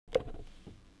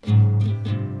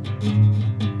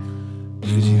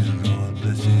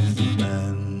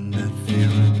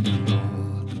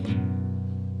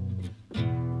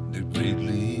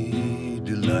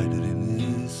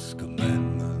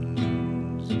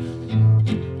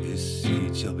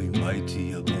shall be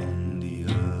mighty upon the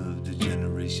earth. The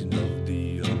generation of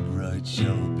the upright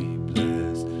shall be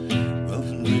blessed. Wealth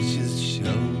and riches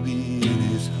shall be in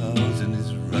his house, and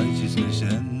his righteousness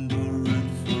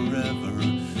endureth forever.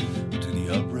 To the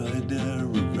upright there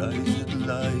ariseth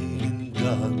light in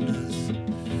darkness.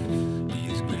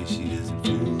 He is gracious and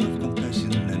full of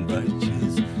compassion and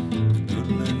righteous. The good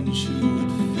man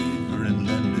sheweth favour and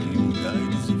lendeth. He will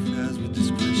guide his affairs with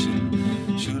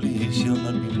discretion. Surely he shall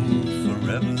not be moved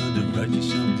forever. The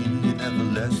righteous shall be in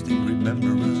everlasting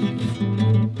remembrance.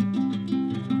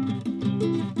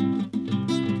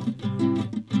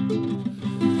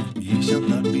 He shall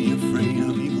not be afraid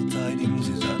of evil tidings.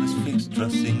 His heart is fixed,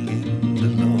 trusting in the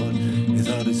Lord. His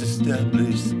heart is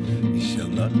established. He shall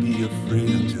not be afraid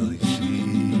until he sees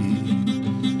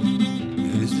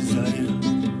his desire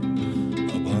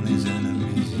upon his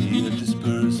enemies. He had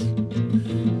dispersed.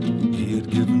 He had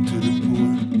given to the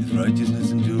poor. His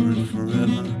righteousness endureth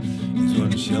forever. His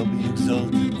one shall be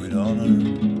exalted with honor.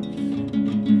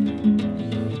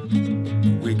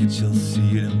 The wicked shall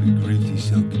see it and be grieved. He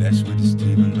shall gnash with his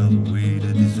teeth and away.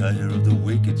 The desire of the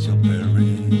wicked shall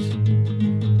perish.